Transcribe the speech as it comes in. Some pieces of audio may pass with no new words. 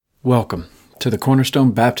Welcome to the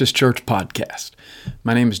Cornerstone Baptist Church podcast.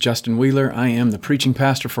 My name is Justin Wheeler. I am the preaching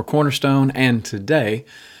pastor for Cornerstone, and today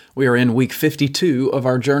we are in week 52 of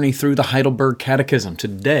our journey through the Heidelberg Catechism.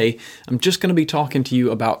 Today, I'm just going to be talking to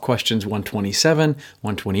you about questions 127,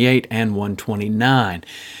 128, and 129.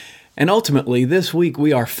 And ultimately, this week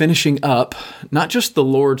we are finishing up not just the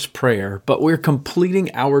Lord's Prayer, but we're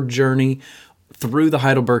completing our journey through the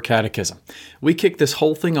Heidelberg Catechism. We kicked this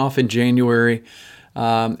whole thing off in January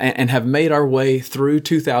and have made our way through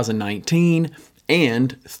 2019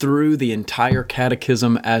 and through the entire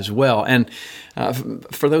catechism as well. And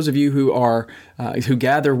for those of you who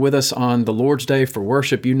gather with us on the Lord's Day for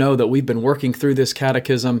worship, you know that we've been working through this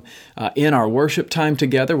catechism in our worship time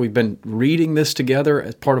together. We've been reading this together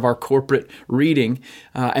as part of our corporate reading.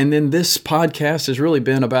 And then this podcast has really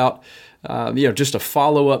been about just a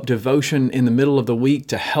follow-up devotion in the middle of the week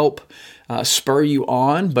to help spur you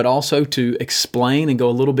on, but also to explain and go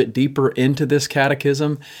a little bit deeper into this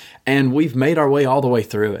catechism. And we've made our way all the way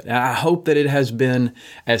through it. And I hope that it has been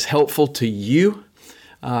as helpful to you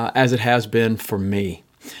as it has been for me.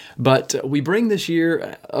 But we bring this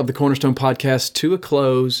year of the Cornerstone podcast to a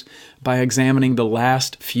close by examining the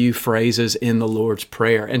last few phrases in the Lord's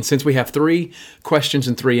Prayer. And since we have 3 questions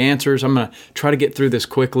and 3 answers, I'm going to try to get through this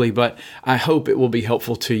quickly, but I hope it will be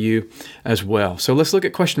helpful to you as well. So let's look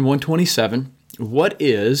at question 127. What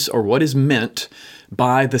is meant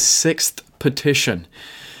by the 6th petition?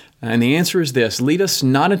 And the answer is this: lead us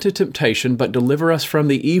not into temptation, but deliver us from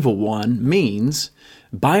the evil one, means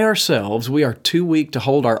by ourselves we are too weak to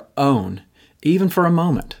hold our own, even for a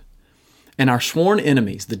moment. And our sworn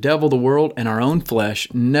enemies, the devil, the world, and our own flesh,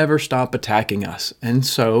 never stop attacking us. And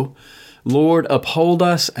so, Lord, uphold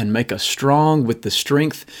us and make us strong with the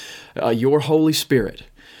strength your Holy Spirit,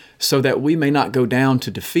 so that we may not go down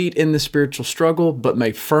to defeat in the spiritual struggle, but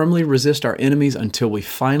may firmly resist our enemies until we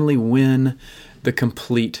finally win the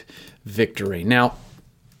complete victory. Now,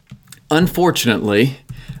 unfortunately,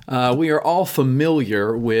 we are all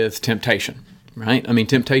familiar with temptation, right? I mean,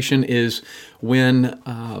 temptation is when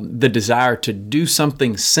the desire to do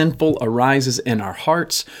something sinful arises in our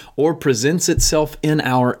hearts or presents itself in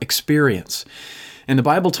our experience. And the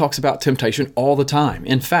Bible talks about temptation all the time.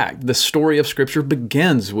 In fact, the story of Scripture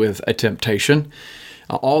begins with a temptation.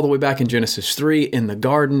 All the way back in Genesis 3, in the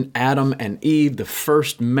garden, Adam and Eve, the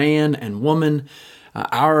first man and woman,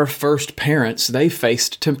 our first parents, they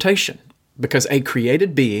faced temptation because a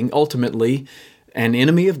created being, ultimately an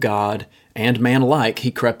enemy of God and man alike,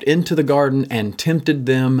 he crept into the garden and tempted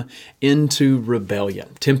them into rebellion,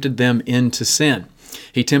 tempted them into sin.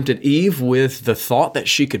 He tempted Eve with the thought that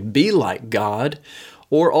she could be like God,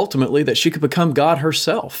 or ultimately that she could become God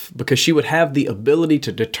herself, because she would have the ability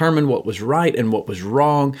to determine what was right and what was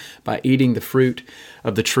wrong by eating the fruit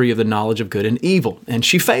of the tree of the knowledge of good and evil. And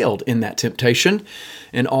she failed in that temptation,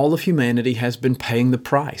 and all of humanity has been paying the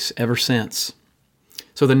price ever since.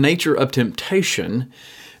 So the nature of temptation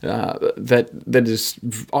that is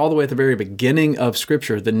all the way at the very beginning of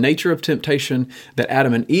Scripture, the nature of temptation that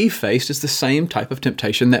Adam and Eve faced is the same type of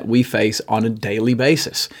temptation that we face on a daily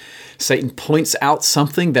basis. Satan points out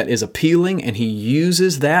something that is appealing, and he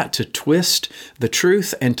uses that to twist the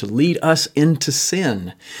truth and to lead us into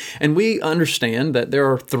sin. And we understand that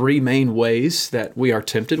there are 3 main ways that we are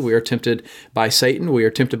tempted. We are tempted by Satan, we are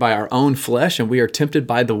tempted by our own flesh, and we are tempted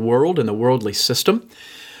by the world and the worldly system.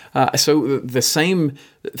 So the same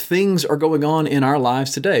things are going on in our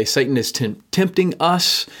lives today. Satan is tempting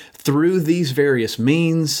us through these various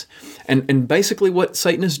means. And basically what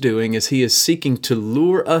Satan is doing is he is seeking to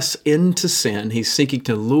lure us into sin. He's seeking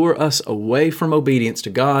to lure us away from obedience to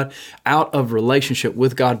God, out of relationship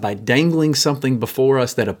with God, by dangling something before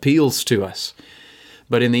us that appeals to us.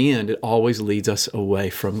 But in the end, it always leads us away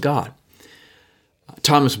from God.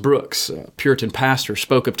 Thomas Brooks, a Puritan pastor,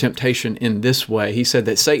 spoke of temptation in this way. He said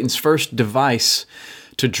that Satan's first device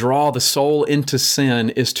to draw the soul into sin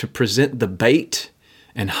is to present the bait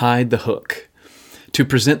and hide the hook, to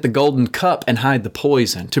present the golden cup and hide the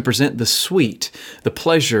poison, to present the sweet, the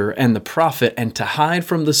pleasure, and the profit, and to hide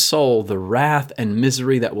from the soul the wrath and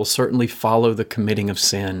misery that will certainly follow the committing of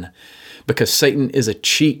sin. Because Satan is a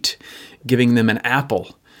cheat, giving them an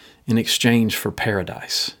apple in exchange for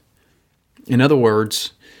paradise. In other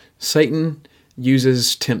words, Satan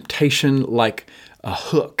uses temptation like a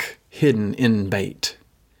hook hidden in bait.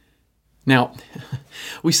 Now,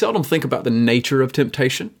 we seldom think about the nature of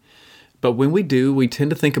temptation, but when we do, we tend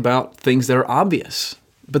to think about things that are obvious.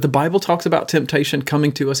 But the Bible talks about temptation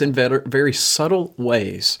coming to us in very subtle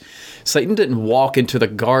ways. Satan didn't walk into the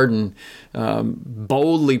garden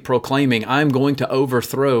boldly proclaiming, I'm going to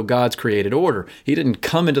overthrow God's created order. He didn't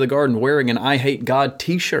come into the garden wearing an I hate God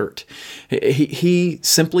t-shirt. He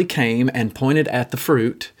simply came and pointed at the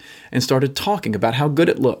fruit and started talking about how good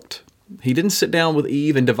it looked. He didn't sit down with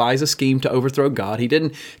Eve and devise a scheme to overthrow God. He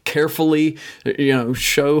didn't carefully,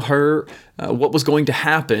 show her what was going to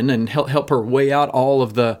happen and help her weigh out all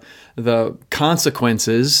of the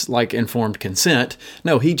consequences like informed consent.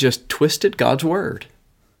 No, he just twisted God's word.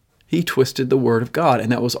 He twisted the word of God,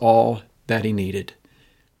 and that was all that he needed.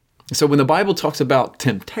 So when the Bible talks about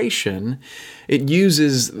temptation, it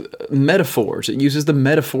uses metaphors. It uses the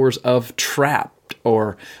metaphors of trap,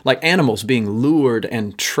 or like animals being lured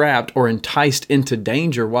and trapped or enticed into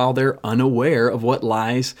danger while they're unaware of what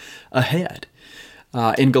lies ahead.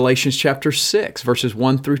 In Galatians chapter 6, verses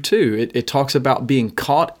 1 through 2, it talks about being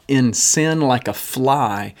caught in sin like a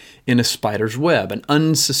fly in a spider's web. An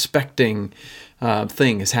unsuspecting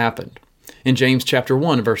thing has happened. In James chapter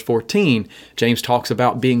 1, verse 14, James talks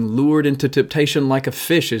about being lured into temptation like a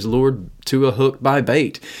fish is lured to a hook by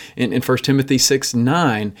bait. In 1 Timothy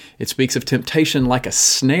 6:9, it speaks of temptation like a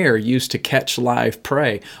snare used to catch live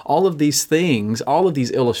prey. All of these things, all of these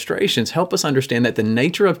illustrations help us understand that the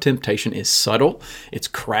nature of temptation is subtle, it's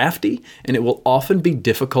crafty, and it will often be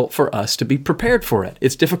difficult for us to be prepared for it.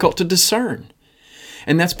 It's difficult to discern.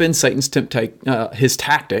 And that's been Satan's his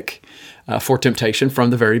tactic for temptation from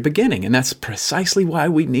the very beginning. And that's precisely why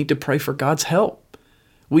we need to pray for God's help.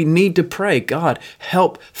 We need to pray, God,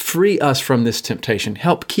 help free us from this temptation.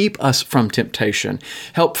 Help keep us from temptation.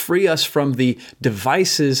 Help free us from the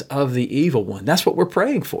devices of the evil one. That's what we're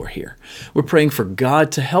praying for here. We're praying for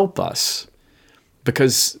God to help us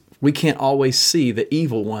because we can't always see the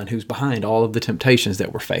evil one who's behind all of the temptations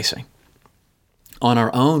that we're facing. On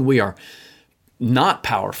our own, we are not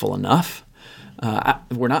powerful enough.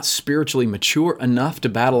 We're not spiritually mature enough to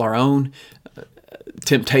battle our own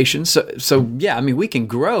temptations. So we can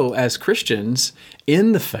grow as Christians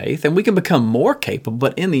in the faith and we can become more capable,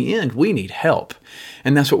 but in the end, we need help.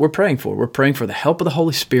 And that's what we're praying for. We're praying for the help of the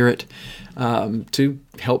Holy Spirit to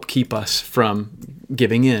help keep us from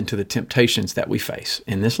giving in to the temptations that we face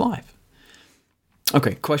in this life.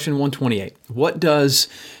 Okay, question 128. What does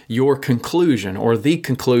your conclusion or the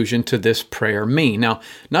conclusion to this prayer mean? Now,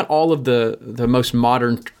 not all of the most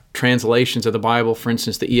modern translations of the Bible, for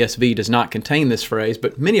instance, the ESV does not contain this phrase,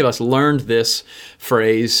 but many of us learned this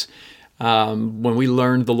phrase when we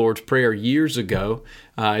learned the Lord's Prayer years ago.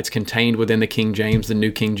 It's contained within the King James, the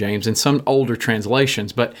New King James, and some older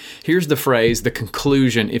translations. But here's the phrase, the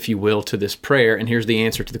conclusion, if you will, to this prayer. And here's the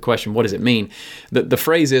answer to the question, what does it mean? The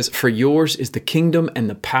phrase is, for yours is the kingdom and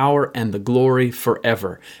the power and the glory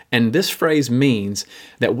forever. And this phrase means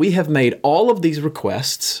that we have made all of these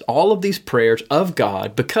requests, all of these prayers of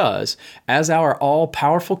God because as our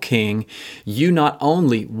all-powerful King, you not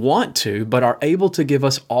only want to, but are able to give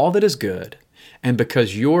us all that is good. And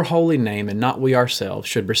because your holy name and not we ourselves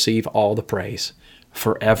should receive all the praise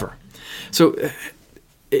forever. So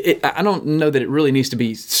I don't know that it really needs to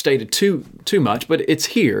be stated too much, but it's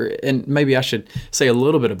here. And maybe I should say a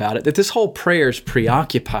little bit about it, that this whole prayer is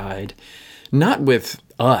preoccupied not with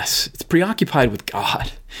us. It's preoccupied with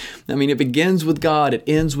God. I mean, it begins with God. It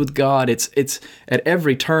ends with God. It's at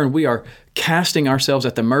every turn we are casting ourselves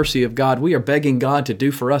at the mercy of God. We are begging God to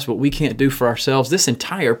do for us what we can't do for ourselves. This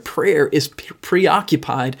entire prayer is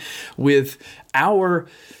preoccupied with our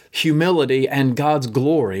humility and God's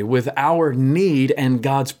glory, with our need and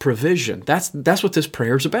God's provision. That's what this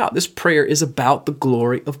prayer is about. This prayer is about the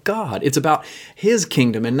glory of God. It's about His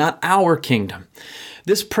kingdom and not our kingdom.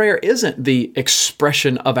 This prayer isn't the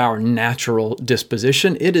expression of our natural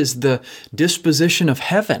disposition. It is the disposition of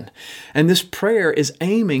heaven. And this prayer is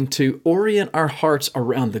aiming to orient our hearts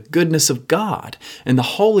around the goodness of God and the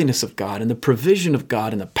holiness of God and the provision of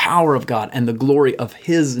God and the power of God and the glory of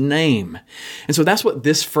His name. And so that's what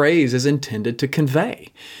this phrase is intended to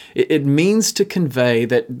convey. It means to convey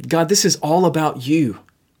that, God, this is all about you.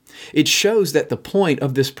 It shows that the point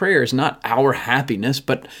of this prayer is not our happiness,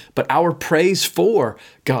 but our praise for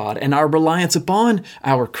God and our reliance upon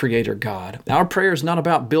our Creator God. Our prayer is not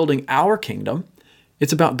about building our kingdom.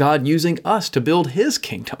 It's about God using us to build His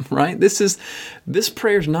kingdom, right? This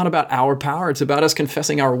prayer is not about our power. It's about us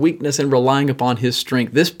confessing our weakness and relying upon His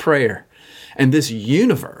strength. This prayer and this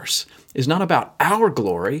universe is not about our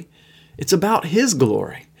glory. It's about His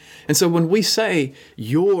glory. And so when we say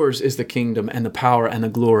yours is the kingdom and the power and the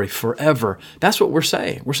glory forever, that's what we're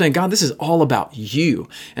saying. We're saying, God, this is all about you.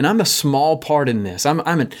 And I'm a small part in this. I'm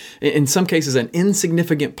in some cases, an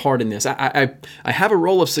insignificant part in this. I have a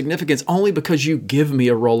role of significance only because you give me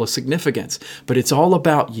a role of significance. But it's all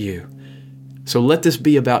about you. So let this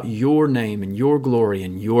be about your name and your glory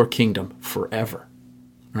and your kingdom forever.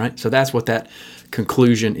 Right? So that's what that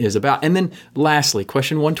conclusion is about. And then lastly,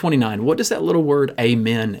 question 129, what does that little word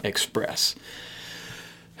amen express?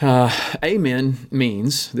 Amen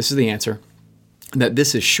means, this is the answer, that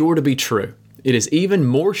this is sure to be true. It is even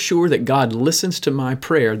more sure that God listens to my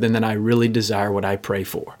prayer than that I really desire what I pray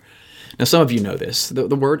for. Now, some of you know this.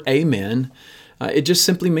 The word amen, it just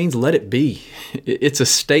simply means let it be. It's a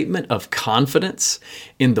statement of confidence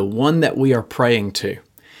in the one that we are praying to.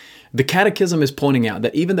 The Catechism is pointing out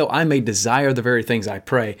that even though I may desire the very things I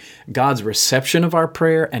pray, God's reception of our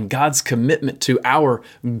prayer and God's commitment to our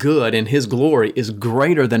good and His glory is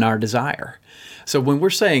greater than our desire. So when we're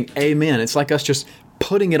saying amen, it's like us just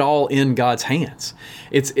putting it all in God's hands.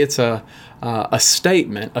 It's a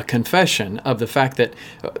statement, a confession of the fact that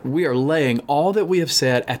we are laying all that we have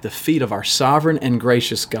said at the feet of our sovereign and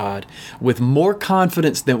gracious God with more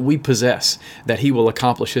confidence than we possess that He will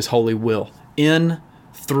accomplish His holy will in,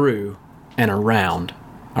 through, and around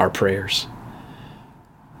our prayers.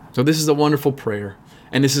 So this is a wonderful prayer,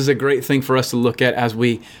 and this is a great thing for us to look at as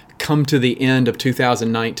we come to the end of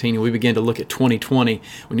 2019 and we begin to look at 2020.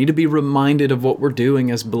 We need to be reminded of what we're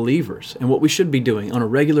doing as believers and what we should be doing on a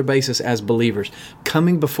regular basis as believers,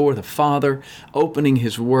 coming before the Father, opening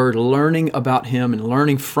His Word, learning about Him and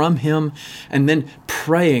learning from Him, and then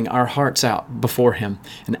praying our hearts out before Him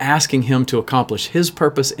and asking Him to accomplish His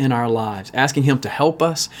purpose in our lives, asking Him to help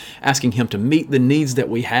us, asking Him to meet the needs that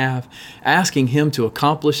we have, asking Him to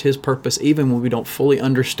accomplish His purpose even when we don't fully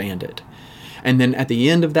understand it. And then at the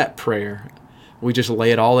end of that prayer, we just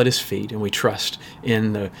lay it all at His feet and we trust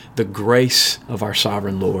in the grace of our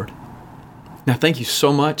sovereign Lord. Now, thank you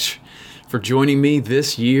so much for joining me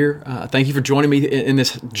this year. Thank you for joining me in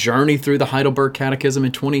this journey through the Heidelberg Catechism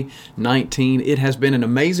in 2019. It has been an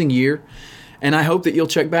amazing year, and I hope that you'll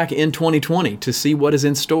check back in 2020 to see what is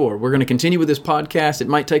in store. We're going to continue with this podcast. It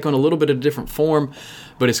might take on a little bit of a different form,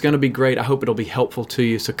 but it's going to be great. I hope it'll be helpful to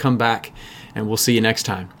you. So come back, and we'll see you next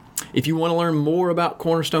time. If you want to learn more about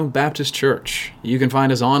Cornerstone Baptist Church, you can find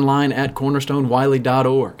us online at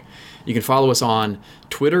cornerstonewiley.org. You can follow us on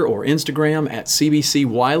Twitter or Instagram at CBC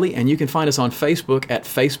Wiley, and you can find us on Facebook at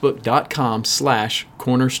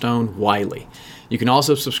facebook.com/cornerstonewiley. You can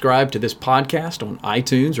also subscribe to this podcast on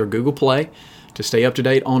iTunes or Google Play to stay up to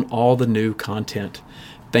date on all the new content.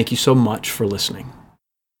 Thank you so much for listening.